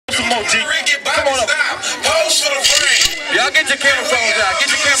more, G. Come on up. Pose for the frame. Y'all get your camera phones out. Get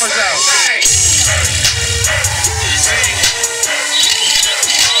your cameras out.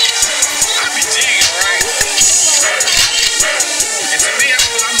 I be jigging, right? And to me, I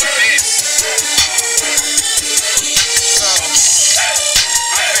feel I'm the best. So,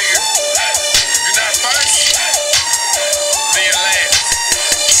 I figure, if you're not first, then you're last.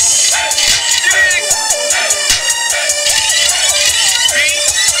 Dig? Beat,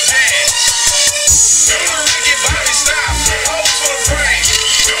 dash. Do the Rygee Bobby style. Pose for the frame.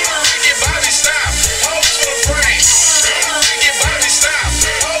 Do the Rygee Bobby style. Pose for the frame. Do the Rygee Bobby style.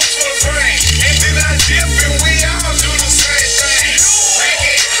 Pose for the frame. And then I dip and we all do the same thing.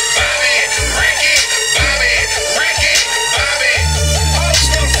 Rygee Bobby, Rygee Bobby, Rygee Bobby. Pose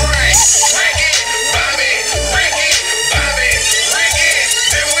for the frame. Rygee Bobby, Rygee Bobby, Rygee.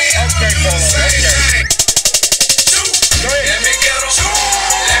 Then we all do the same thing. Let me get 'em.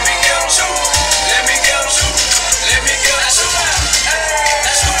 Let me get 'em. Let me get 'em. Let me get 'em. That's who that.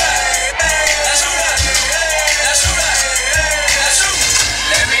 That's who that. That's who that. That's who that. That's who.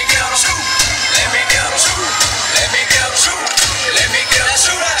 Let me get 'em. Let me get 'em. Let me get 'em. Let me get 'em. That's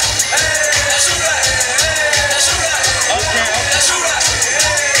who that. That's who that. That's who that. Okay. That's who that.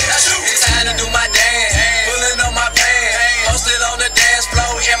 That's who. It's time to do my dance. Pulling on my pants. Posted on the dance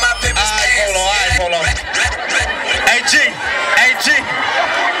floor in my paper stand. Hold on. Hey, G. Hey, G.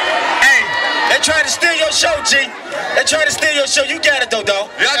 Hey, they trying to steal your show, G. They trying to steal your show. You got it, though,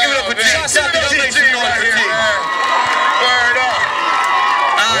 dog. Y'all give it up for G. Shouts out to G. Right here, Word up.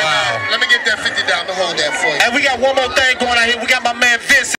 Wow. Let me get that 50 down to hold that for you. And we got one more thing going on here. We got my man Vince.